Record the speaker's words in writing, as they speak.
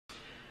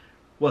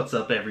What's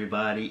up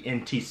everybody,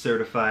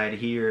 NTCertified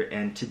here,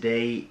 and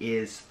today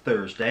is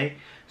Thursday.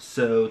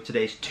 So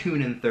today's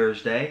Tune-In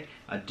Thursday.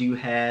 I do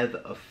have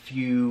a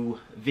few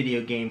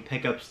video game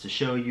pickups to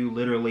show you,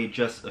 literally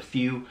just a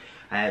few.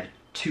 I have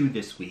two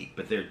this week,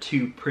 but they're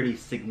two pretty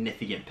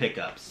significant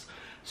pickups.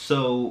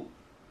 So,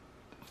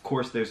 of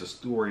course there's a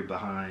story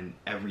behind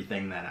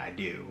everything that I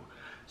do.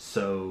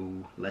 So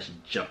let's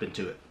jump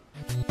into it.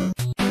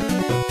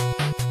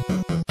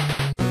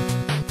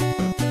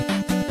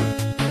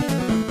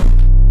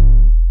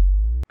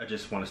 I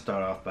just want to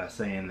start off by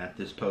saying that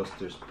this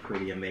poster's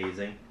pretty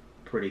amazing,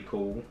 pretty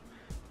cool.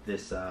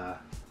 This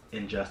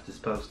Injustice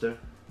poster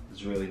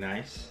is really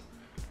nice.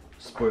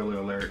 Spoiler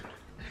alert,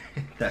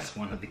 that's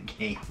one of the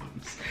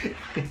games.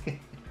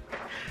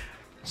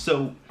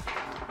 So,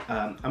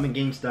 I'm a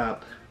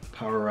GameStop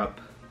Power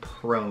Up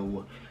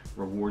Pro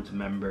rewards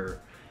member,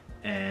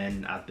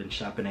 and I've been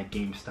shopping at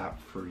GameStop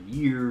for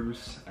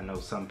years. I know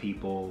some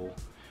people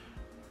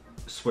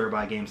swear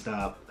by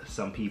GameStop,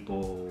 some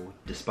people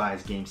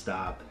despise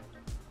GameStop,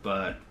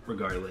 but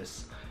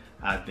regardless,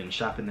 I've been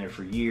shopping there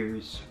for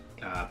years.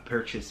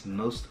 Purchased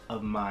most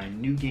of my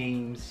new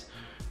games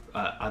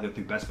either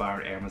through Best Buy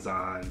or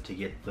Amazon to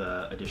get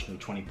the additional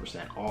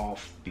 20%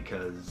 off,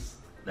 because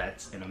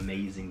that's an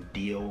amazing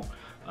deal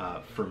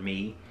for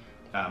me.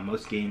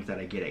 Most games that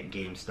I get at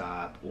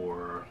GameStop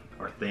are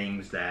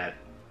things that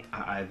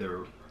I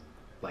either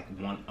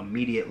want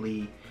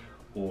immediately,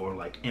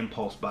 or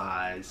impulse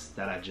buys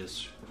that I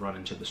just run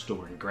into the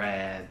store and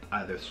grab,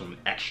 either some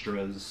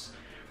extras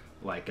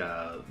like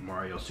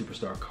Mario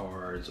Superstar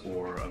cards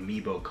or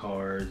Amiibo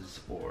cards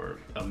or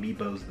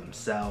Amiibos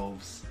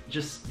themselves,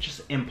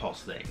 just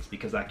impulse things,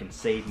 because I can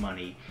save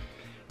money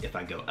if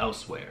I go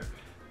elsewhere.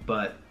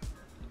 But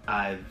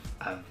I've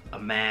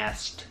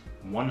amassed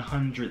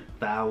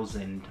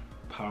 100,000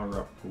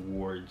 Power Up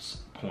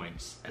Rewards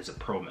points as a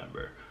pro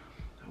member,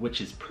 which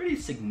is pretty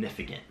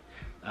significant.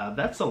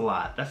 That's a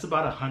lot. That's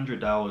about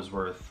 $100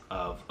 worth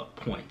of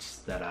points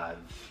that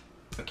I've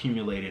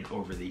accumulated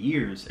over the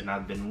years, and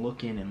I've been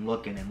looking and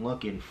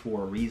looking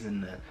for a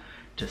reason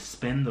to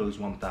spend those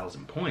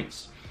 1,000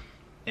 points.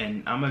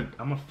 And I'm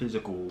a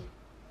physical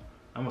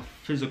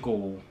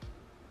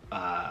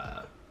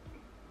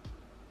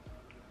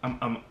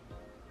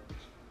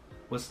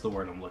what's the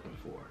word I'm looking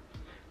for?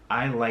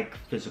 I like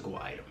physical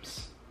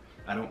items.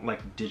 I don't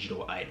like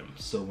digital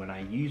items. So when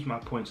I use my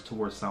points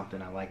towards something,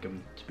 I like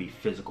them to be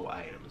physical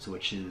items,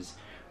 which is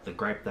the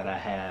gripe that I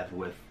have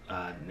with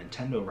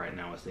Nintendo right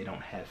now, is they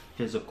don't have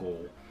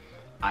physical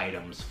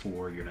items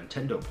for your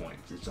Nintendo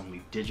points. It's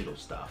only digital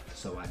stuff,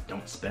 so I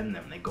don't spend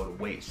them. They go to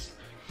waste.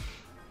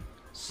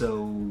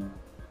 So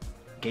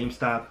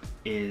GameStop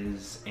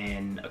is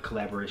in a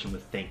collaboration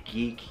with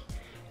ThinkGeek,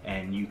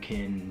 and you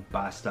can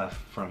buy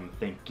stuff from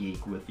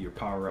ThinkGeek with your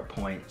Power Up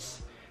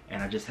points.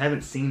 And I just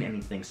haven't seen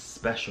anything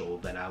special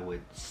that I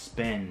would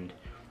spend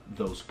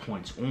those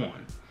points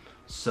on.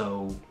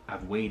 So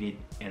I've waited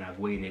and I've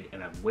waited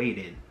and I've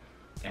waited,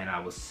 and I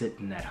was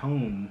sitting at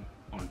home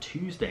on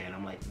Tuesday and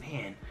I'm like,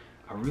 man,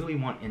 I really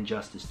want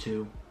Injustice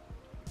 2,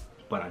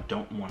 but I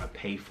don't want to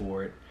pay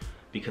for it,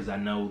 because I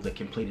know the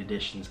complete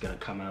edition is going to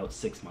come out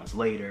 6 months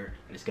later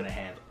and it's going to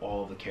have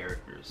all the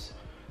characters.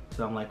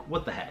 So I'm like,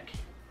 what the heck?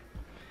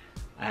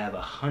 I have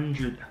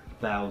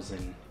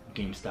 100,000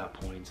 GameStop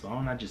points. Why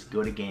don't I just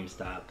go to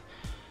GameStop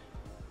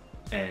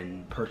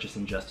and purchase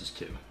Injustice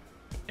 2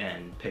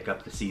 and pick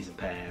up the season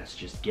pass,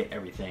 just get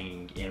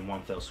everything in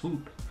one fell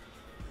swoop.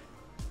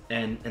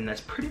 And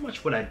that's pretty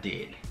much what I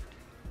did,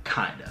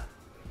 kinda.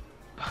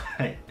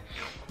 But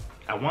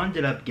I wound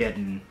up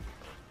getting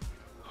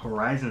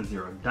Horizon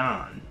Zero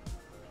Dawn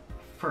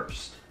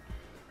first,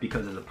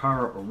 because as a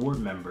Power Up Reward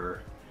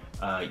member,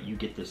 you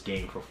get this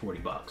game for 40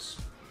 bucks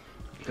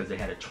because they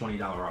had a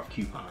 $20 off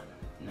coupon.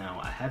 Now,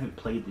 I haven't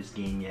played this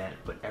game yet,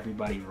 but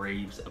everybody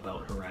raves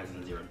about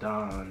Horizon Zero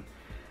Dawn,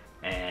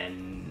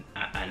 and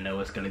I know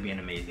it's going to be an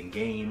amazing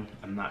game.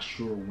 I'm not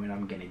sure when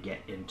I'm going to get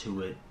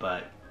into it,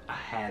 but I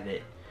have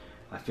it.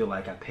 I feel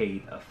like I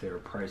paid a fair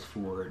price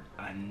for it.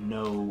 I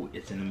know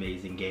it's an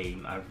amazing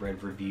game. I've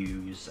read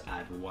reviews,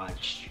 I've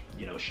watched,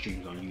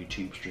 streams on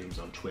YouTube, streams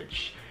on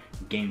Twitch,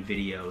 game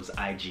videos,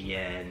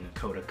 IGN,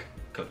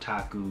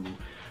 Kotaku.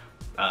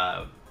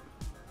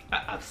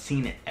 I've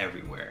seen it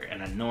everywhere,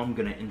 and I know I'm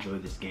gonna enjoy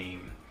this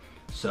game.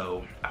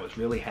 So I was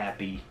really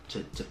happy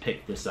to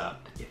pick this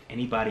up. If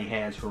anybody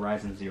has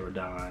Horizon Zero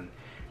Dawn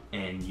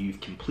and you've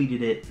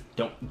completed it,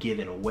 don't give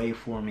it away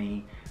for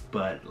me,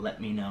 but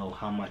let me know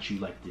how much you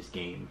like this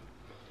game,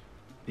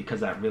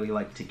 because I'd really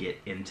like to get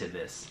into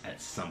this at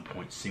some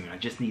point soon. I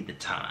just need the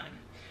time.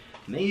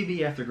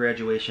 Maybe after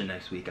graduation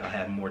next week I'll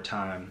have more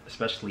time,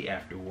 especially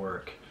after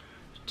work,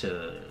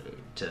 to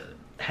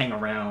hang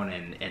around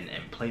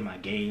and play my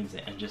games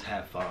and just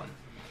have fun.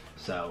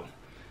 So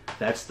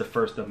that's the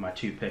first of my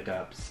two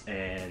pickups.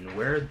 And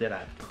where did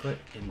I put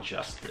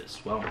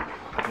Injustice? Well,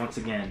 once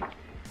again,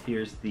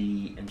 here's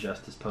the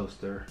Injustice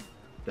poster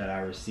that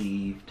I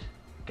received.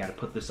 Got to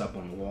put this up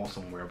on the wall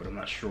somewhere, but I'm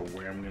not sure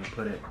where I'm gonna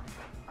put it.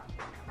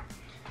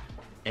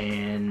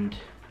 And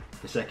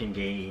The second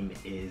game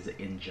is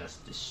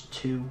Injustice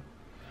 2.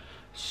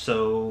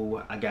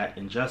 So I got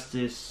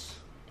Injustice.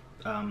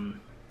 I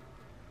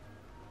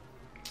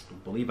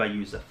believe I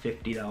used a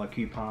 $50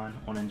 coupon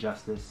on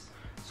Injustice,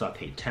 so I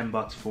paid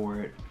 $10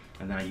 for it,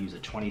 and then I used a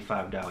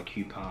 $25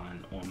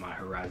 coupon on my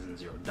Horizon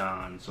Zero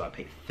Dawn, so I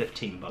paid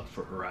 $15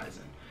 for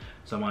Horizon.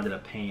 So I wound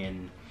up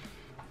paying,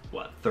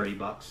 what,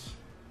 $30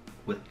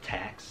 with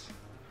tax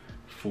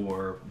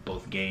for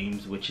both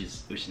games, which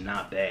is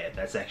not bad.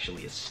 That's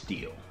actually a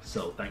steal.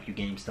 So thank you,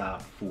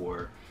 GameStop,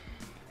 for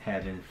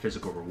having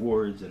physical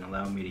rewards and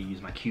allowing me to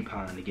use my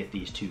coupon to get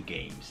these two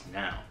games.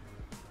 Now,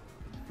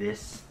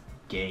 this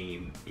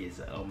game is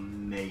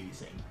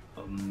amazing.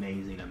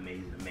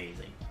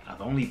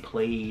 I've only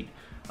played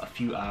a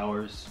few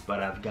hours,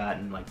 but I've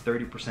gotten like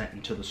 30%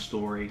 into the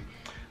story.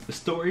 The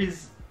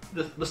story's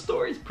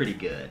pretty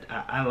good.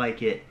 I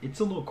like it.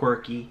 It's a little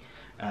quirky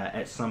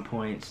at some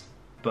points,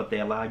 but they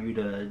allow you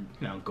to,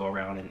 you know, go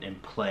around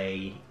and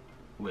play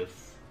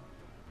with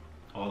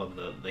all of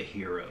the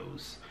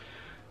heroes.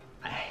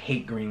 I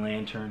hate Green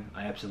Lantern.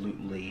 I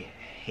absolutely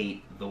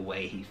hate the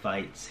way he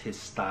fights, his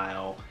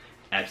style.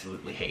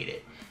 Absolutely hate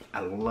it.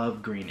 I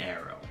love Green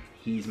Arrow.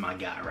 He's my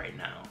guy right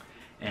now.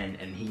 And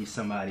he's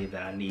somebody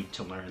that I need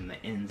to learn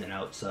the ins and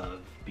outs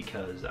of,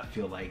 because I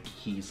feel like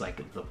he's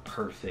like the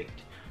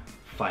perfect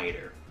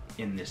fighter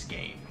in this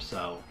game.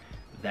 So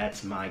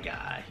that's my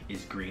guy,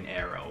 is Green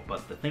Arrow.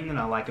 But the thing that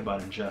I like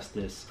about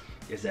Injustice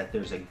is that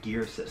there's a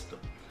gear system.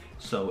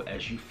 So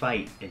as you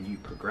fight and you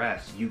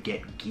progress, you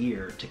get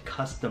gear to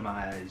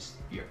customize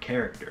your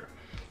character.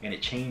 And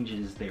it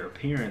changes their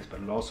appearance,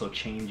 but it also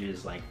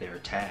changes like their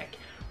attack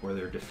or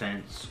their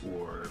defense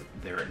or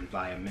their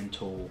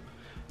environmental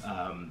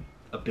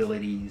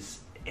abilities.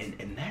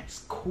 And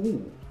that's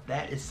cool.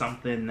 That is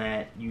something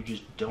that you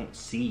just don't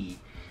see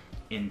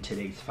in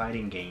today's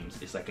fighting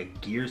games. It's like a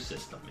gear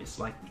system. It's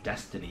like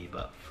Destiny,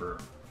 but for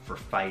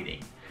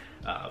fighting,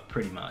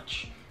 pretty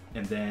much.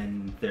 And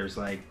then there's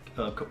like,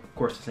 of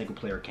course, the single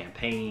player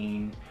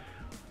campaign.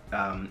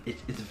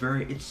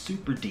 It's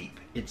super deep.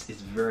 It's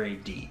very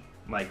deep.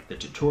 Like the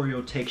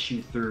tutorial takes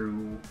you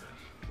through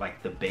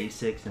like the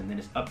basics, and then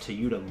it's up to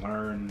you to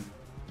learn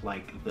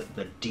like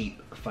the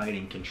deep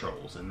fighting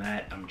controls, and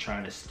that I'm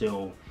trying to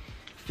still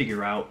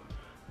figure out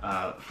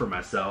for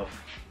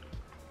myself.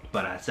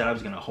 But I said I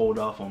was gonna hold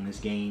off on this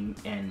game,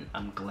 and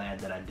I'm glad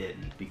that I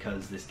didn't,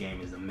 because this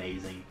game is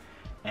amazing,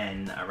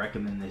 and I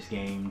recommend this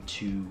game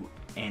to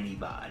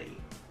anybody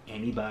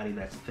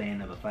that's a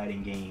fan of a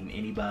fighting game,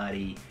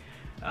 anybody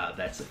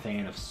that's a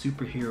fan of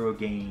superhero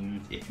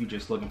games. If you're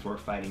just looking for a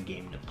fighting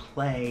game to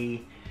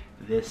play,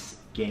 this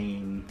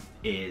game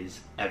is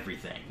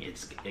everything.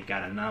 It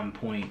got a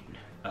 9.0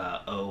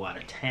 out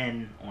of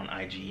 10 on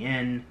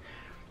IGN.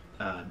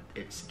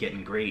 It's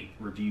getting great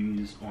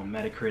reviews on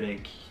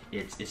Metacritic.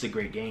 It's a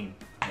great game,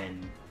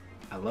 and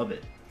I love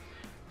it.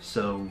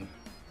 So,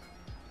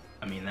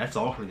 I mean, that's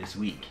all for this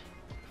week.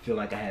 I feel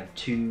like I have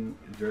two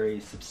very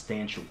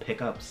substantial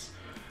pickups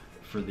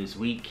for this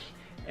week,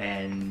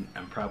 and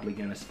I'm probably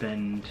gonna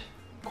spend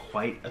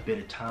quite a bit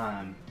of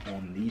time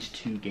on these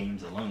two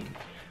games alone.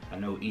 I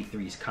know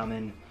E3 is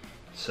coming,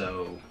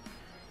 so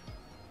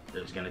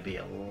there's gonna be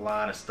a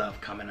lot of stuff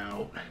coming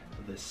out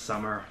this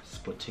summer.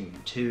 Splatoon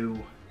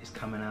 2 is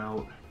coming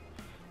out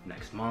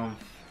next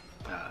month.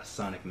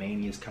 Sonic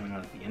Mania is coming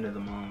out at the end of the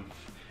month.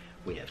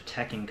 We have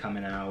Tekken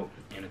coming out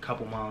in a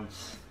couple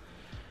months.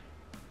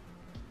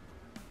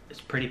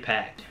 It's pretty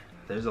packed.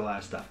 There's a lot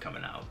of stuff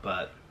coming out,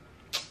 but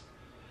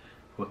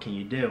what can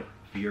you do?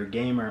 If you're a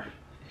gamer,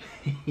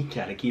 you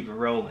gotta keep it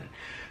rolling.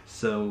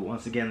 So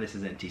once again, this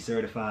is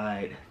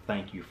NTCertified.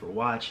 Thank you for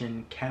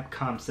watching.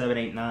 Capcom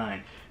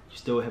 789, you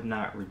still have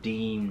not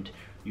redeemed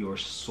your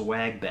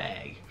swag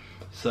bag.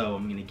 So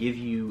I'm gonna give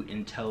you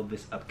until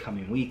this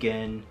upcoming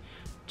weekend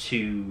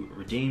to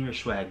redeem your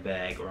swag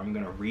bag, or I'm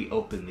gonna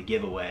reopen the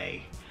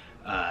giveaway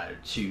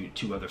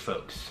to other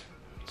folks.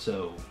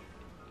 So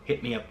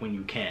hit me up when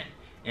you can.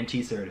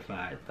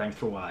 NTCertified, thanks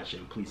for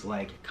watching. Please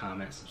like,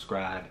 comment,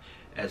 subscribe.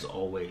 As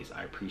always,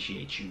 I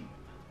appreciate you.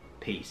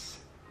 Peace.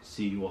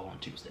 See you all on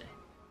Tuesday.